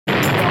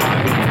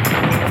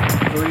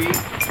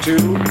to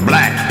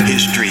Black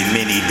History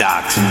Mini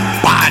Docs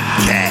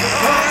Podcast.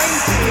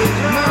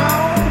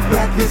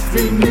 Black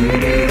History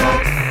Mini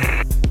Docs.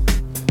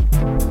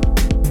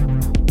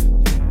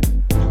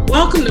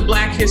 Welcome to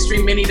Black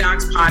History Mini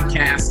Docs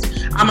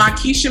Podcast. I'm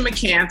Akeisha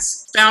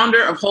McCants,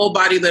 founder of Whole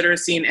Body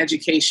Literacy and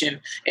Education,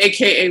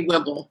 aka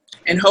WIBLE,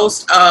 and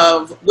host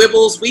of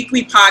WIBLE's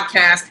weekly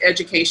podcast,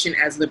 Education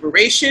as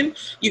Liberation.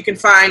 You can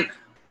find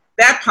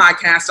that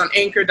podcast on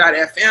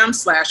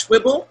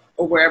anchor.fm/WIBLE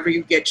or wherever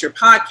you get your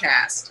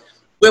podcast.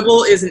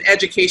 WIBLE is an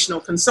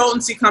educational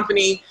consultancy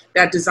company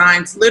that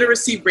designs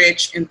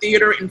literacy-rich and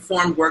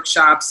theater-informed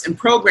workshops and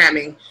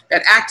programming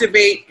that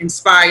activate,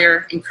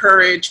 inspire,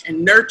 encourage,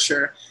 and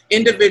nurture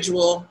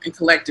individual and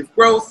collective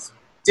growth,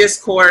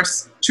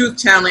 discourse,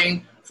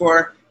 truth-telling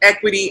for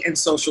equity and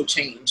social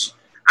change.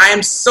 I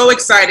am so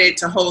excited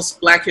to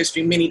host Black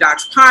History Mini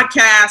Docs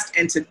Podcast,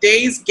 and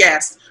today's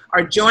guests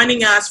are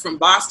joining us from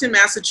Boston,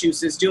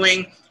 Massachusetts,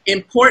 doing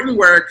important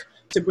work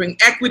to bring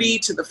equity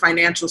to the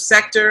financial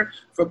sector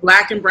for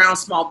Black and Brown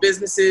small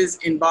businesses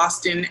in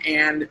Boston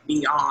and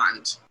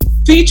beyond.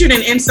 Featured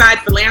in Inside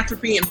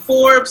Philanthropy and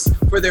Forbes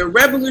for their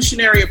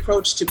revolutionary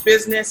approach to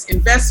business,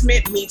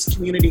 investment meets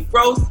community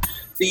growth,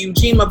 the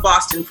Ujima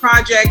Boston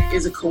Project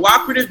is a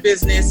cooperative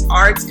business,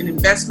 arts, and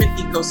investment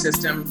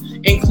ecosystem,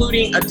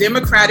 including a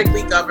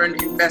democratically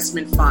governed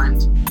investment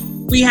fund.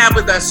 We have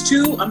with us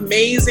two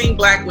amazing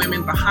Black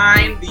women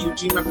behind the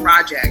Ujima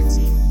Project.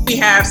 We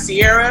have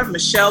Sierra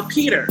Michelle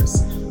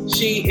Peters.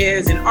 She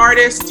is an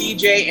artist,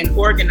 DJ, and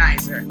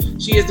organizer.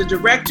 She is the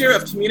Director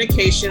of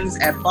Communications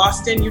at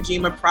Boston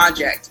Ujima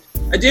Project.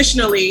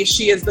 Additionally,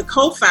 she is the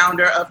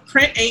co-founder of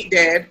Print Ain't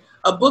Dead,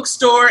 a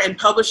bookstore and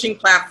publishing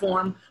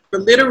platform for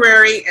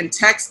literary and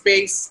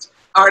text-based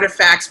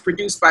artifacts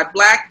produced by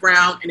Black,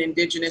 Brown, and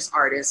Indigenous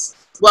artists.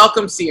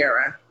 Welcome,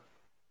 Sierra.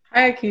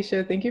 Hi,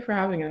 Akeisha. Thank you for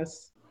having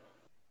us.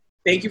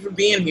 Thank you for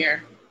being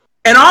here.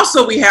 And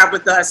also we have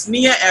with us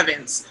Nia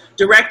Evans,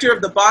 Director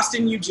of the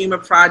Boston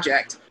Ujima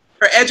Project.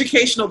 Her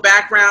educational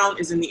background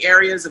is in the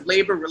areas of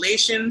labor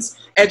relations,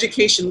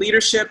 education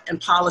leadership,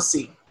 and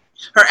policy.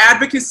 Her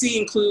advocacy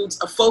includes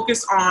a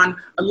focus on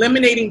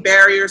eliminating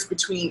barriers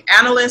between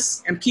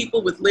analysts and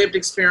people with lived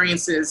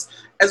experiences,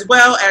 as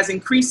well as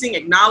increasing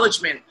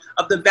acknowledgement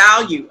of the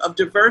value of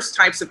diverse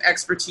types of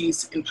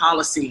expertise in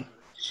policy.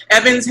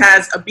 Evans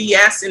has a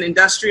BS in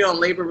Industrial and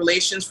Labor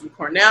Relations from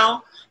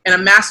Cornell, and a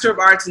Master of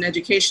Arts in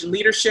Education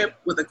Leadership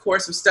with a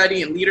course of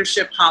study in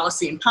Leadership,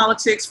 Policy, and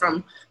Politics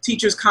from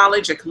Teachers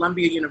College at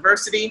Columbia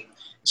University.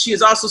 She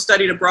has also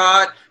studied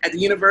abroad at the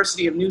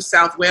University of New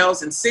South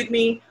Wales in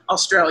Sydney,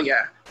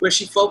 Australia, where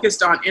she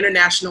focused on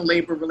international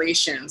labor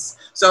relations.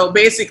 So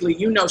basically,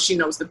 you know she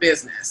knows the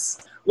business.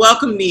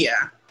 Welcome,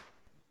 Nia.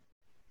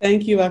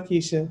 Thank you,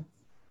 Akeisha.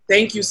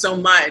 Thank you so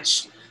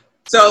much.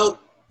 So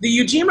the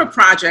Ujima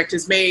Project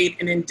has made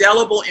an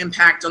indelible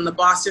impact on the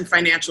Boston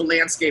financial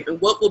landscape in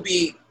what will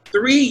be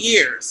 3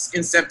 years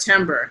in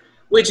September,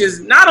 which is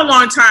not a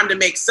long time to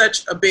make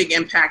such a big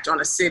impact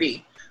on a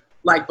city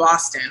like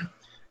Boston.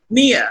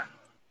 Nia,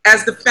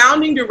 as the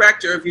founding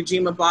director of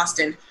Ujima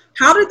Boston,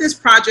 how did this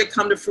project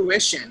come to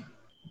fruition?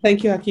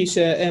 Thank you,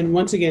 Akeisha. And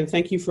once again,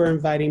 thank you for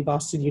inviting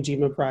Boston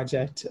Ujima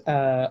Project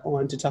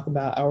on to talk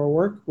about our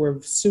work.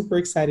 We're super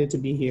excited to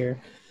be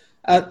here.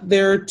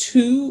 There are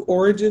two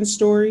origin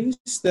stories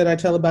that I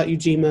tell about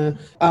Ujima.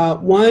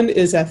 One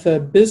is at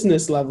the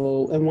business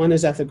level and one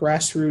is at the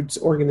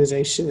grassroots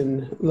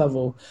organization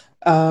level.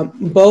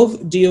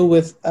 Both deal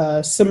with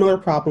similar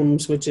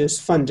problems, which is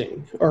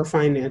funding or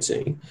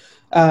financing.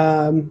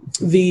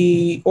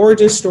 The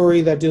origin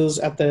story that deals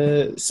at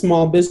the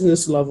small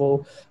business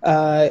level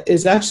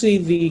is actually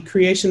the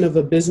creation of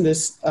a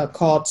business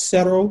called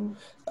Cerro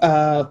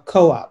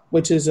Co-op,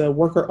 which is a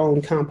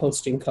worker-owned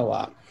composting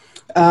co-op.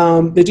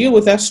 The deal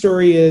with that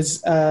story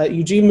is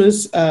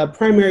Ujima's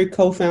primary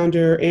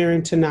co-founder,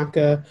 Aaron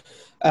Tanaka,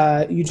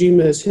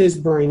 Ujima is his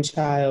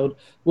brainchild,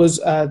 was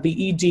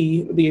the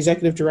ED, the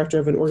executive director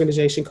of an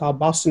organization called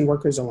Boston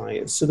Workers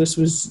Alliance. So this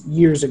was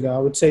years ago. I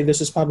would say this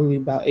is probably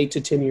about 8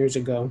 to 10 years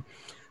ago.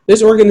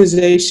 This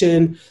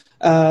organization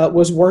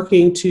was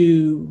working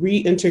to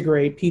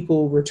reintegrate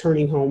people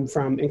returning home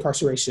from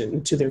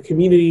incarceration to their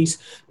communities,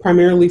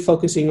 primarily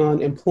focusing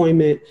on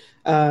employment.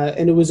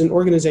 And it was an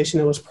organization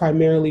that was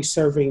primarily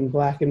serving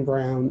Black and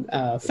Brown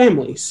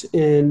families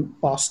in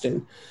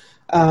Boston.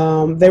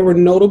 They were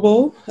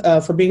notable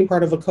for being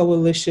part of a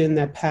coalition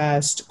that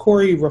passed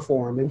CORI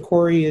reform. And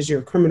CORI is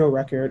your criminal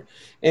record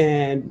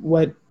and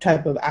what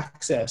type of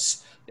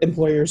access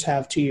employers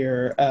have to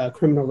your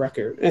criminal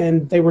record.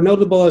 And they were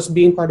notable as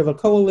being part of a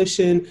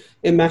coalition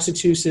in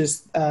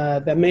Massachusetts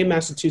that made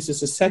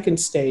Massachusetts a second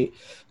state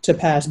to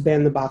pass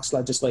ban the box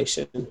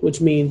legislation,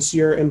 which means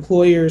your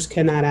employers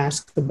cannot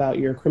ask about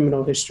your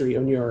criminal history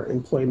on your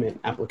employment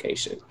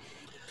application.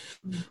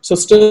 So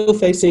still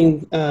facing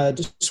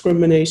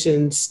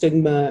discrimination,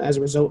 stigma as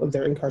a result of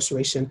their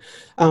incarceration,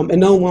 and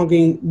no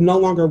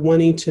longer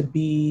wanting to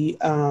be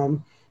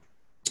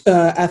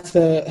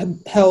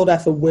held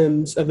at the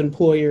whims of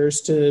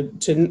employers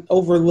to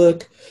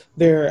overlook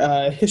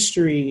their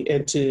history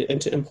and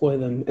to employ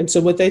them. And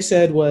so what they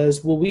said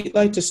was, well, we'd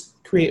like to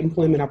create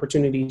employment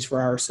opportunities for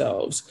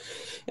ourselves.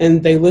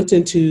 And they looked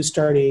into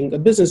starting a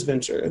business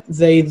venture.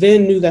 They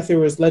then knew that there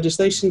was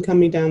legislation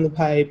coming down the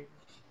pipe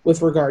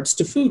with regards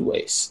to food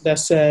waste that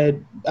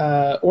said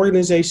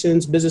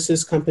organizations,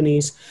 businesses,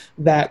 companies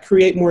that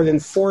create more than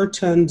 4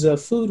 tons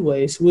of food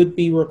waste would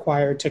be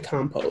required to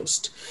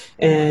compost.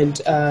 And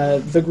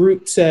the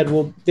group said,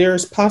 well,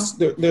 there's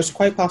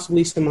quite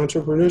possibly some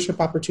entrepreneurship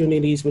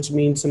opportunities, which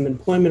means some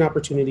employment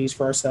opportunities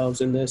for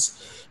ourselves in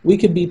this. We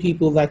could be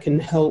people that can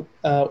help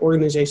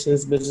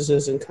organizations,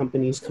 businesses, and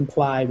companies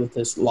comply with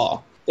this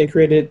law. They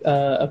created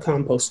a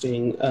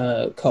composting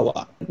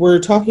co-op. We're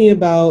talking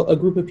about a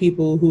group of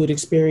people who had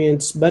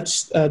experienced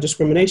much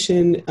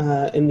discrimination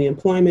in the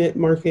employment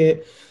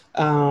market.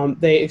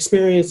 They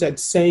experienced that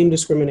same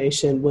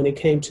discrimination when it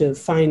came to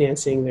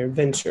financing their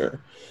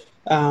venture.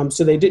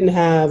 So they didn't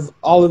have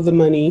all of the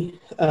money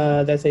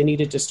that they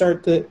needed to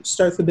start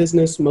the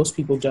business. Most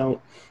people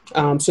don't.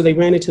 So they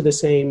ran into the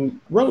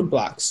same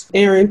roadblocks.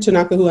 Aaron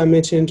Tanaka, who I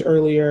mentioned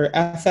earlier,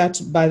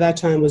 by that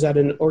time was at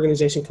an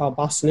organization called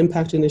Boston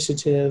Impact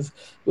Initiative,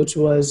 which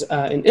was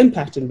an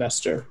impact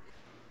investor.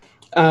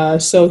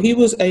 So he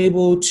was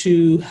able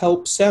to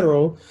help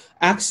Settle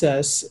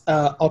access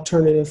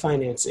alternative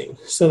financing.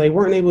 So they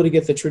weren't able to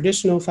get the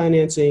traditional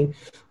financing,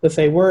 but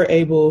they were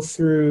able,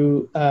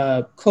 through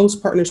close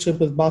partnership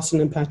with Boston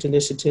Impact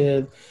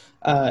Initiative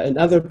and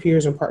other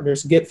peers and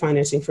partners, get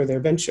financing for their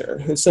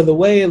venture. And so the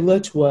way it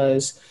looked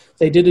was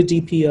they did a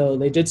DPO,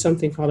 they did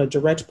something called a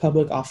direct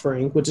public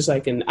offering, which is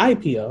like an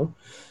IPO,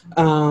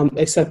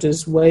 except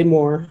it's way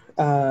more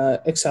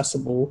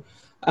accessible.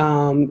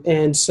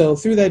 And so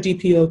through that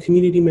DPO,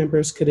 community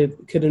members could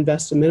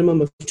invest a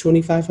minimum of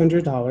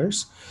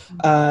 $2,500.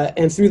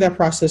 And through that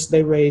process,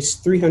 they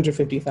raised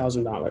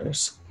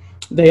 $350,000.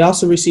 They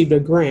also received a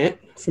grant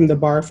from the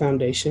Barr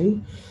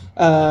Foundation.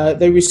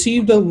 They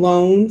received a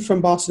loan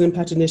from Boston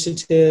Impact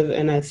Initiative,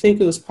 and I think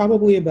it was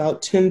probably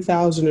about $10,000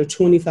 or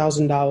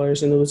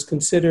 $20,000, and it was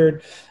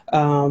considered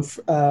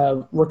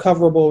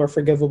recoverable or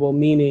forgivable,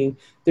 meaning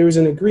there was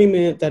an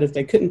agreement that if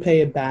they couldn't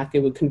pay it back, it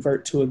would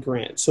convert to a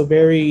grant. So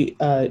very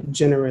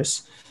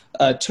generous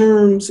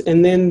terms.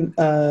 And then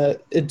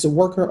it's a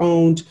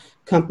worker-owned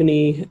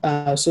company.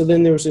 So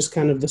then there was just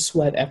kind of the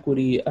sweat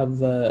equity of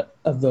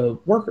the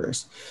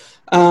workers.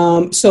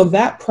 So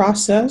that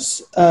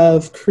process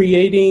of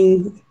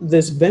creating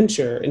this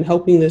venture and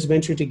helping this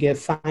venture to get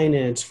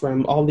finance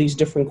from all these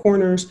different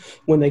corners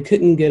when they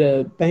couldn't get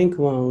a bank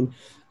loan,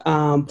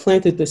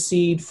 planted the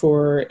seed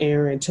for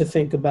Aaron to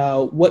think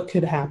about what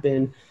could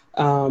happen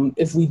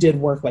if we did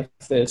work like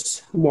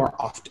this more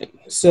often.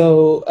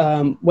 So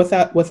what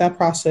that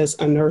process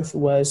unearthed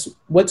was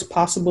what's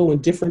possible when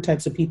different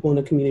types of people in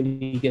a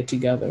community get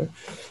together,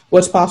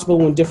 what's possible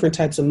when different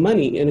types of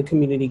money in a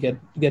community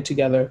get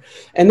together,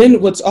 and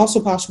then what's also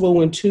possible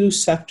when two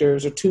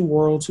sectors or two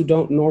worlds who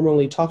don't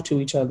normally talk to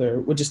each other,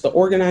 which is the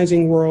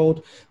organizing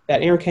world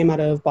that Aaron came out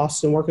of,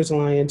 Boston Workers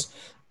Alliance,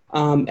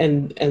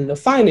 and the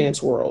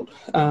finance world,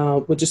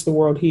 which is the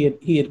world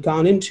he had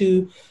gone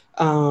into.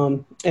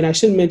 And I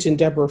should mention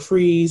Deborah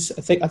Fries.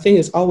 I think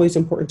it's always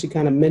important to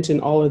kind of mention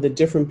all of the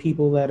different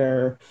people that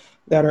are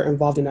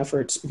involved in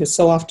efforts, because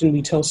so often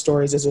we tell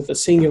stories as if a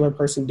singular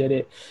person did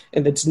it,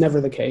 and that's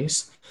never the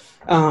case.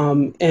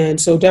 And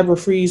so Deborah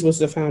Fries was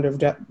the founder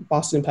of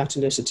Boston Impact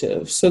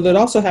Initiative. So that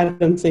also had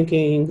them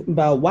thinking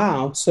about,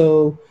 wow,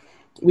 so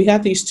we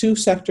had these two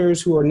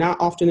sectors who are not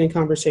often in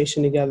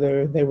conversation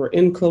together. They were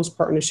in close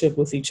partnership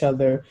with each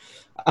other.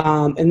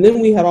 And then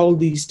we had all of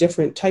these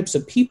different types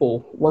of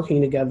people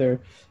working together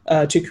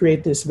to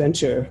create this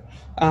venture.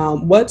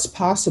 What's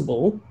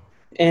possible,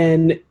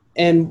 and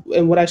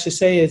what I should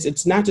say is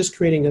it's not just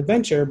creating a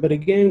venture, but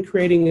again,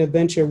 creating a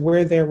venture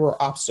where there were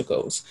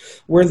obstacles,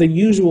 where the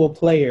usual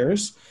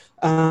players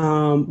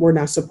were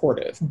not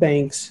supportive,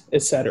 banks,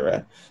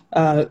 etc.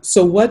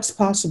 So what's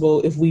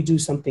possible if we do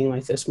something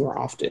like this more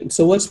often?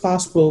 So what's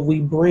possible if we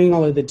bring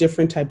all of the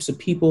different types of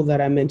people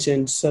that I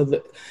mentioned? So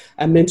that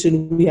I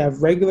mentioned we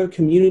have regular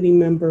community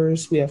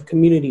members, we have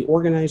community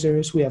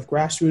organizers, we have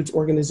grassroots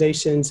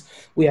organizations,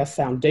 we have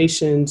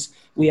foundations,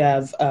 we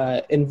have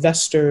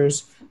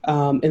investors,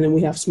 and then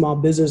we have small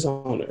business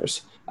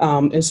owners.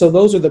 And so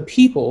those are the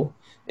people.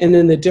 And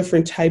then the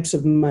different types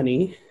of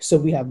money. So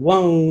we have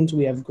loans,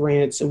 we have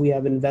grants, and we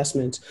have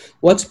investments.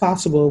 What's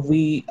possible if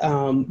we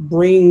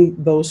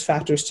bring those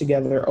factors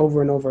together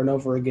over and over and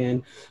over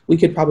again? We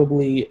could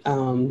probably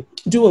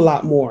do a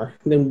lot more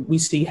than we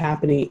see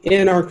happening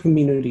in our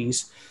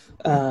communities,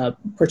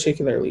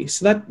 particularly.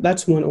 So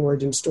that's one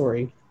origin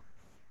story.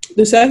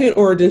 The second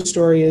origin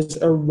story is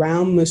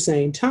around the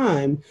same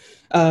time.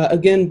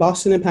 Again,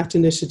 Boston Impact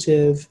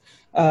Initiative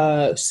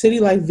City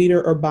like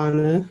Vida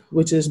Urbana,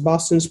 which is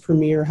Boston's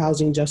premier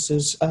housing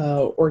justice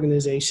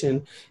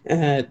organization,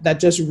 that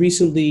just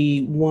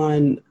recently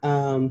won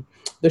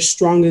the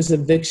strongest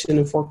eviction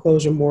and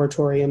foreclosure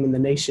moratorium in the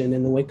nation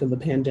in the wake of the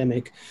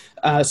pandemic.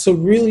 So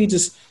really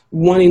just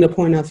wanting to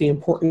point out the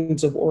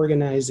importance of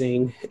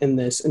organizing in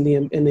this and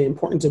the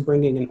importance of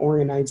bringing an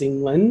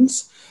organizing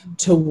lens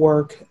to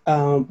work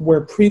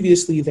where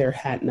previously there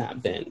had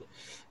not been.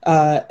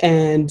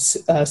 And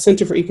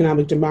Center for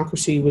Economic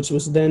Democracy, which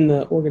was then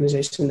the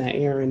organization that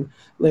Aaron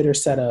later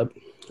set up.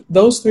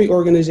 Those three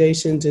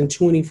organizations in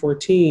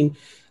 2014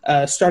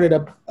 started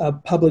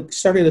a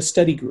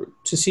study group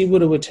to see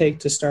what it would take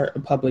to start a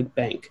public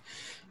bank.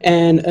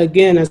 And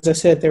again, as I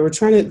said, they were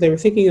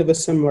thinking of a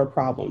similar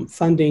problem,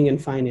 funding and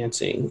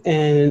financing.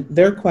 And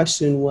their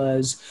question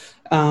was,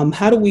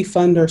 how do we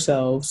fund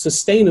ourselves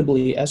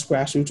sustainably as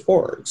grassroots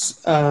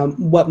orgs?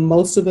 What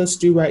most of us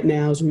do right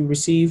now is we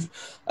receive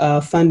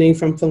funding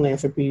from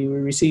philanthropy, we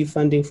receive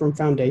funding from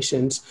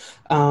foundations.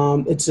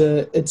 It's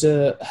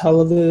a hell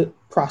of a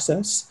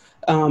process.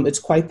 It's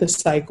quite the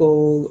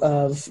cycle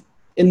of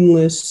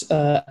endless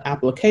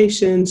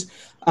applications.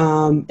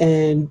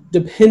 And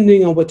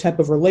depending on what type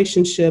of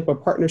relationship or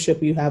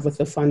partnership you have with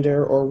the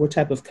funder or what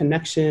type of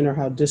connection or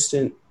how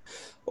distant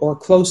or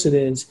close it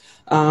is,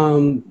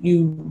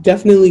 you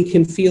definitely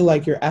can feel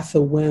like you're at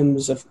the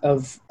whims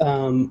of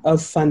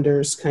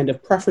funders' kind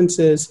of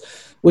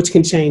preferences, which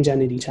can change at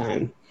any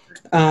time.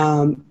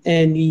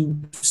 And you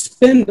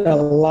spend a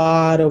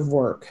lot of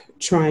work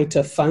trying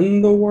to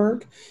fund the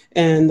work,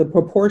 and the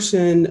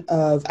proportion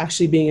of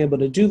actually being able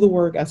to do the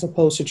work as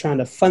opposed to trying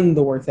to fund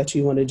the work that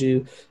you want to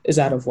do is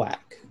out of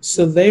whack.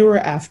 So they were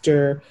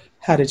after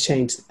how to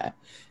change that.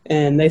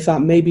 And they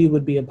thought maybe it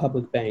would be a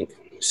public bank.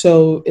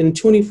 So in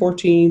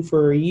 2014,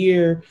 for a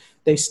year,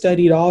 they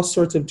studied all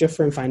sorts of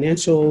different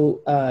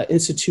financial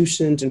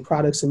institutions and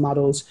products and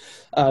models.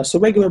 So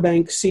regular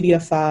banks,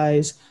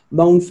 CDFIs,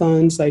 loan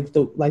funds like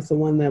the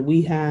one that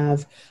we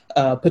have,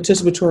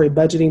 participatory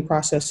budgeting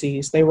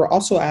processes. They were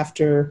also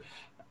after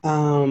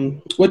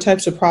what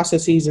types of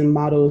processes and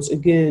models,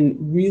 again,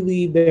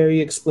 really very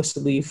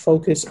explicitly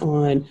focus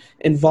on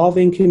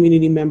involving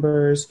community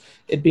members,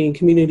 it being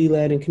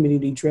community-led and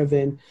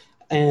community-driven,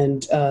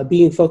 and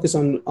being focused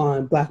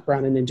on Black,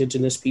 Brown, and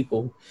Indigenous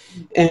people.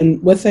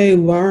 And what they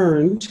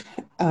learned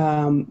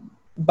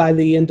by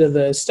the end of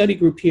the study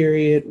group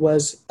period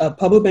was a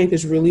public bank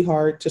is really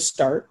hard to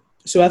start.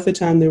 So at the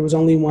time, there was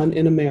only one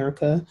in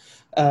America,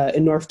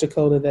 in North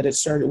Dakota, that had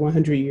started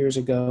 100 years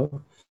ago.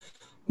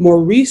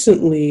 More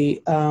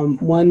recently,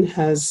 one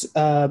has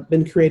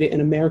been created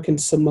in American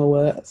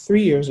Samoa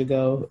 3 years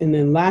ago. And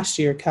then last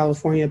year,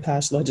 California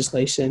passed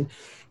legislation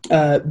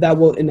that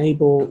will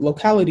enable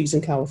localities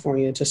in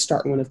California to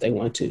start one if they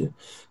want to.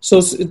 So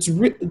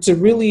it's a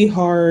really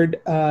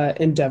hard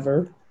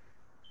endeavor.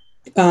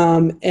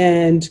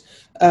 And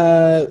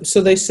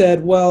so they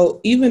said, well,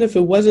 even if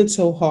it wasn't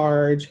so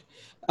hard,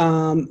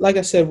 like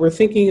I said, we're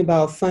thinking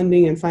about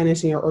funding and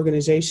financing our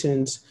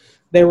organizations.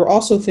 They were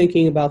also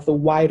thinking about the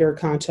wider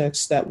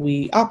context that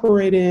we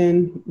operate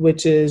in,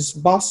 which is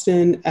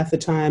Boston at the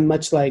time,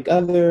 much like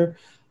other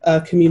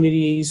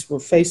communities, were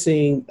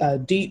facing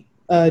deep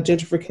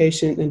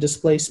gentrification and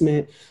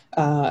displacement.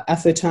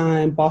 At the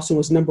time, Boston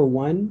was number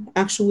one,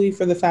 actually,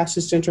 for the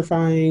fastest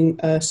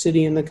gentrifying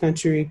city in the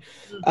country.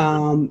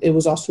 It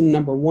was also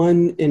number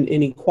one in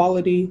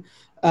inequality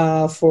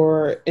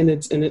in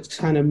its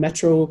kind of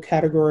metro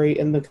category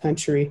in the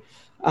country.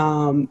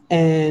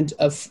 And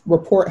a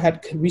report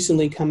had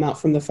recently come out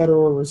from the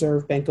Federal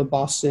Reserve Bank of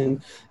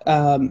Boston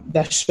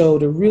that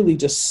showed a really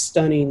just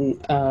stunning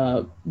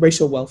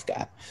racial wealth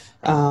gap.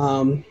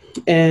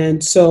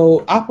 And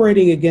so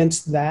operating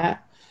against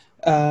that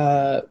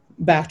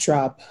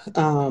backdrop,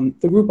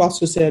 the group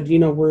also said,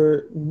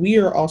 we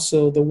are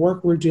also, the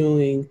work we're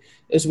doing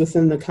is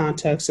within the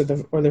context of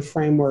the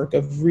framework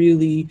of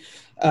really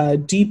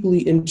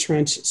deeply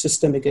entrenched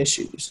systemic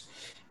issues.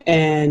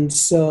 And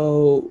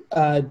so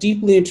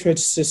deeply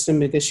entrenched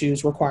systemic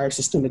issues require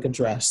systemic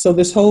address. So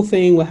this whole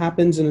thing, what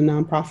happens in the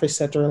nonprofit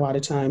sector a lot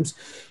of times,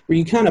 where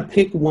you kind of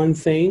pick one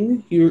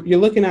thing, you're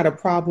looking at a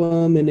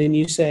problem and then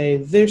you say,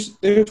 there's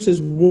this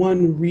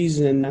one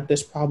reason that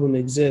this problem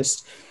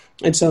exists.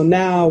 And so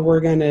now we're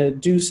going to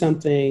do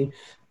something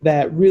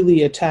that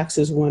really attacks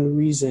this one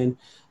reason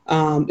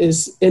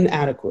is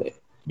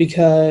inadequate.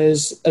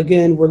 Because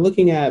again, we're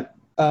looking at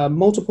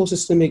multiple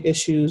systemic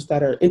issues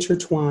that are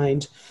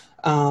intertwined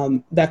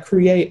that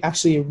create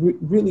actually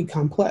really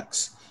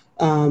complex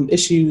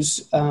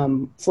issues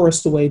for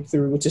us to wade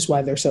through, which is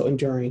why they're so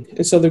enduring.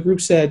 And so the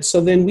group said,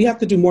 so then we have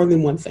to do more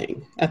than one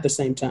thing at the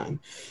same time,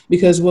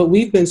 because what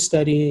we've been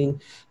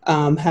studying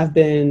have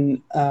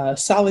been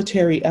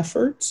solitary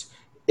efforts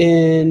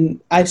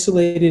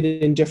isolated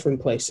in different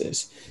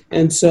places.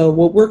 And so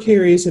what we're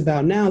curious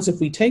about now is if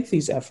we take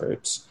these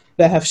efforts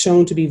that have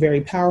shown to be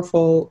very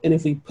powerful, and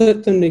if we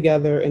put them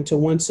together into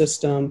one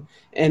system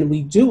and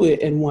we do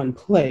it in one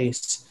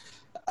place,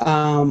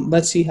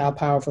 Let's see how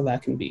powerful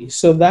that can be.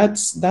 So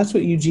that's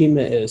what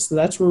Ujima is. So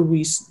that's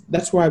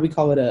why we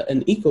call it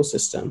an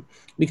ecosystem,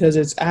 because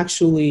it's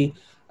actually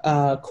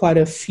quite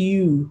a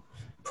few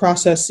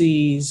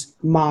processes,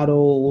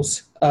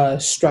 models,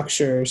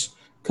 structures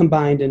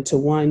combined into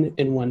one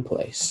in one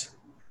place.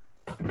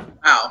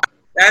 Wow,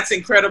 that's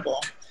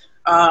incredible.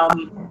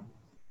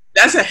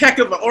 That's a heck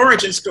of an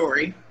origin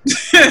story.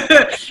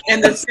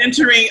 And the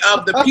centering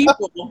of the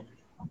people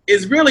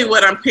is really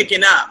what I'm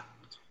picking up.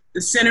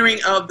 The centering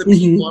of the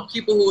people,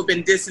 people who have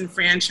been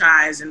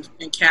disenfranchised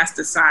and cast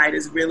aside,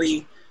 is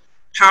really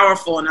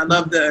powerful. And I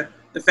love the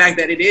fact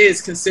that it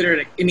is considered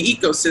an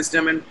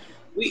ecosystem. And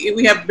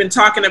we have been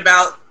talking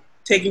about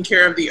taking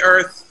care of the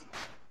earth,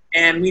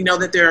 and we know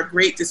that there are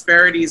great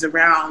disparities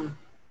around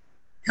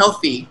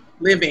healthy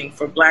living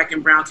for Black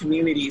and Brown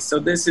communities. So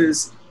this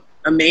is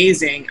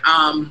amazing.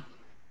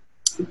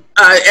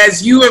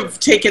 As you have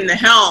taken the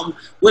helm,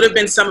 what have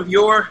been some of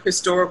your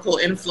historical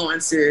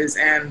influences,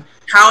 and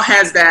how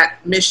has that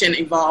mission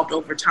evolved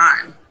over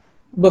time?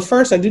 But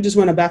first, I do just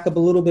want to back up a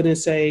little bit and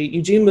say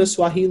Ujima is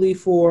Swahili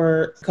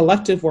for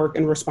collective work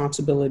and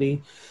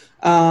responsibility.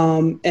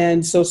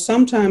 And so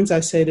sometimes I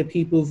say to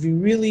people, if you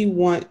really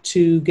want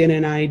to get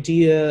an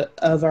idea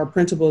of our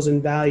principles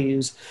and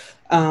values,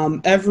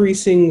 every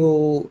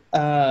single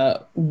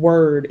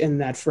word in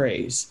that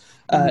phrase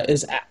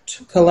is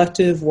ACT,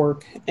 collective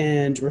work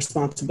and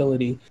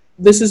responsibility.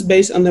 This is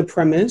based on the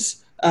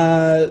premise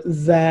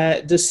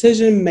that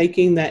decision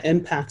making that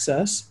impacts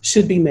us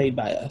should be made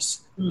by us.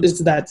 It's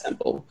that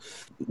simple.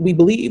 We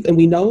believe and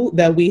we know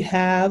that we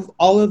have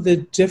all of the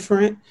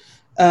different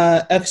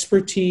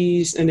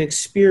expertise and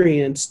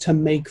experience to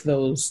make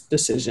those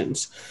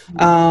decisions.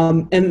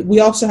 And we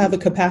also have the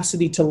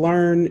capacity to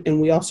learn,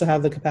 and we also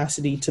have the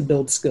capacity to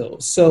build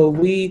skills. So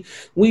we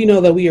know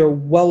that we are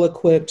well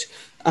equipped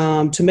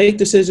to make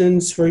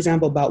decisions, for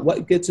example, about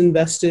what gets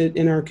invested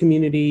in our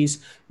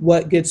communities,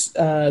 what gets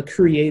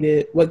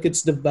created, what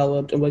gets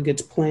developed, and what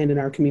gets planned in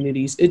our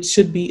communities. It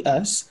should be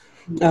us.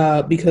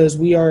 Because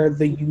we are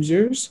the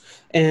users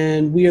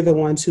and we are the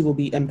ones who will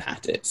be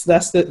impacted. So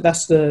that's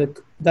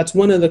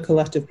one of the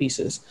collective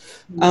pieces.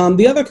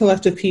 The other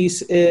collective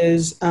piece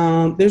is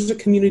there's a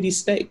community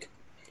stake.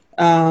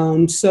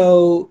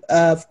 So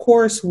of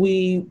course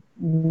we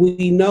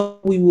know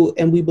we will,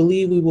 and we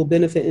believe we will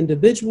benefit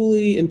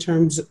individually in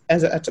terms,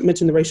 as I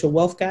mentioned, the racial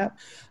wealth gap.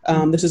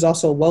 This is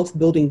also a wealth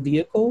building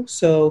vehicle.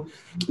 So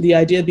the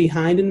idea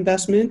behind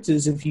investment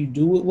is if you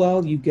do it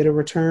well, you get a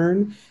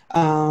return,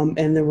 and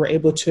then we're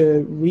able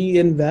to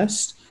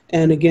reinvest,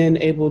 and again,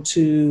 able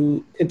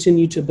to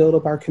continue to build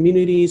up our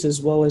communities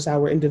as well as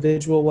our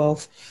individual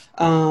wealth.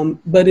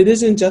 But it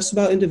isn't just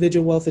about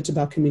individual wealth, it's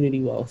about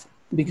community wealth,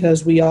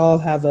 because we all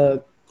have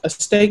a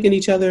stake in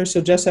each other.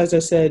 So just as I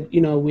said,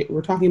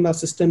 we're talking about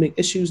systemic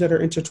issues that are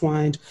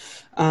intertwined.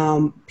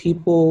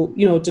 People,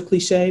 it's a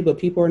cliche, but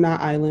people are not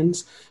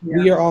islands. Yeah.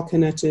 We are all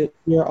connected.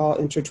 We are all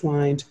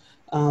intertwined.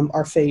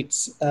 Our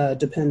fates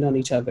depend on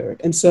each other.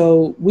 And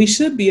so we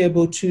should be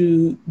able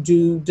to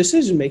do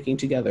decision-making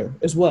together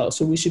as well.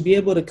 So we should be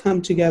able to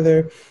come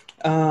together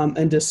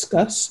and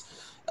discuss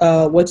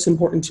what's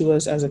important to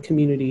us as a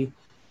community.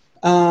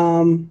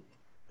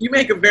 You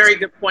make a very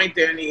good point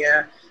there,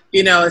 Nia.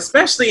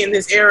 Especially in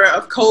this era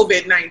of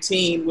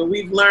COVID-19, where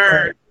we've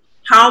learned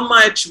how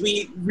much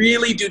we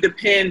really do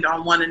depend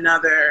on one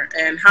another,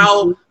 and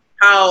how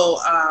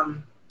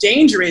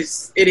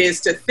dangerous it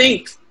is to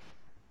think,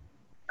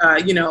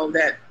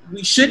 that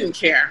we shouldn't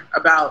care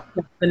about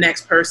the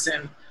next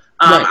person.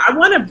 I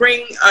want to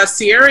bring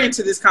Sierra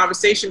into this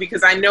conversation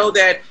because I know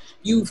that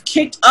you've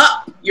kicked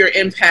up your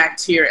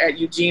impact here at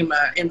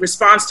Ujima. In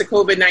response to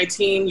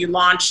COVID-19, you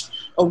launched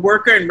a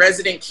worker and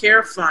resident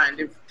care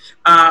fund.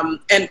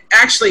 And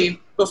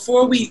actually,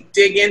 before we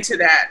dig into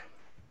that,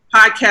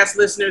 podcast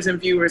listeners and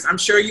viewers, I'm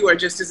sure you are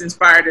just as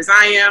inspired as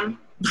I am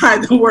by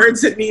the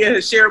words that Nia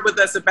has shared with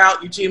us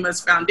about Ujima's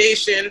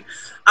foundation.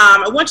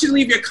 I want you to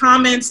leave your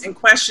comments and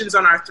questions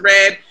on our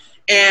thread,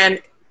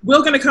 and we're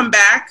going to come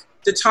back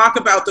to talk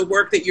about the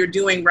work that you're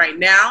doing right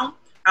now,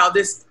 how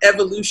this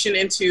evolution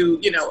into,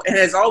 it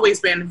has always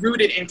been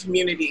rooted in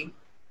community.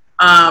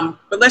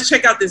 But let's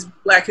check out this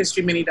Black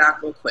History mini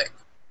doc real quick.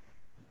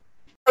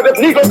 That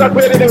Negroes are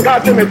created in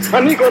God's image,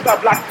 and Negroes are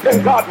black,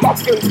 then God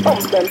must in some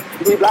sense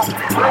be black.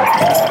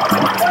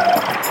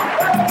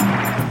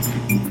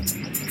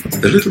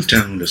 The little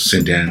town of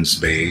St. Anne's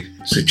Bay,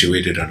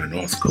 situated on the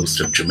north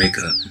coast of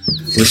Jamaica,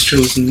 was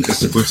chosen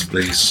as the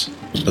birthplace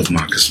of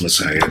Marcus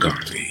Messiah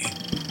Garvey.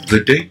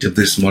 The date of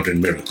this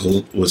modern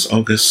miracle was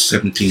August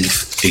 17,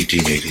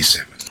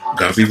 1887.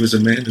 Garvey was a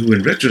man who,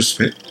 in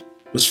retrospect,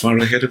 was far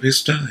ahead of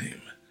his time.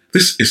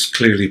 This is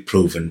clearly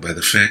proven by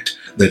the fact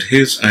that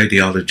his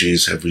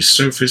ideologies have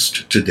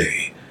resurfaced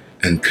today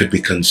and could be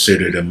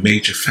considered a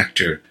major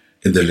factor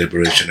in the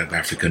liberation of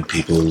African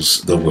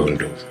peoples the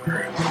world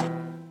over.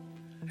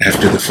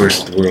 After the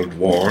First World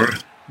War,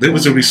 there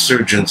was a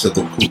resurgence of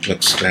the Ku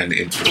Klux Klan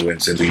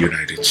influence in the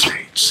United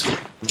States.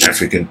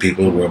 African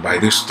people were by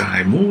this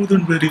time more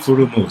than ready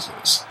for a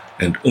Moses,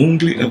 and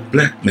only a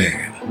black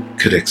man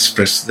could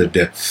express the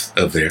depth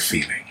of their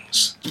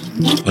feelings.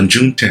 On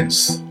June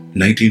 10th,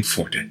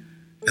 1940,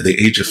 at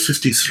the age of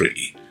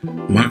 53,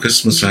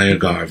 Marcus Messiah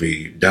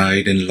Garvey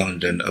died in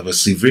London of a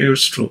severe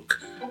stroke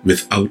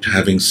without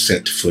having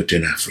set foot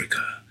in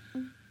Africa.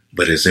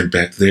 But his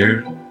impact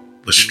there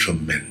was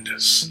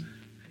tremendous.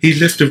 He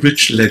left a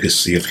rich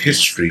legacy of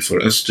history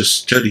for us to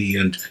study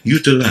and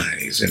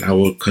utilize in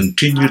our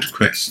continued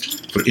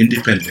quest for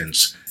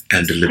independence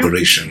and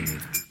liberation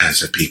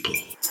as a people.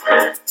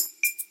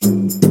 3,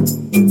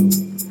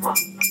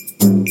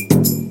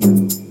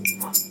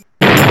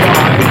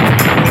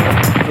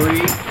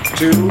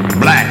 2,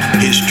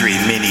 Black History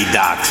Mini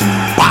Docs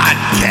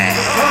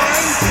Podcast.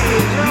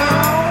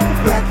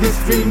 Black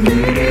History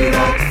Mini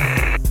Docs.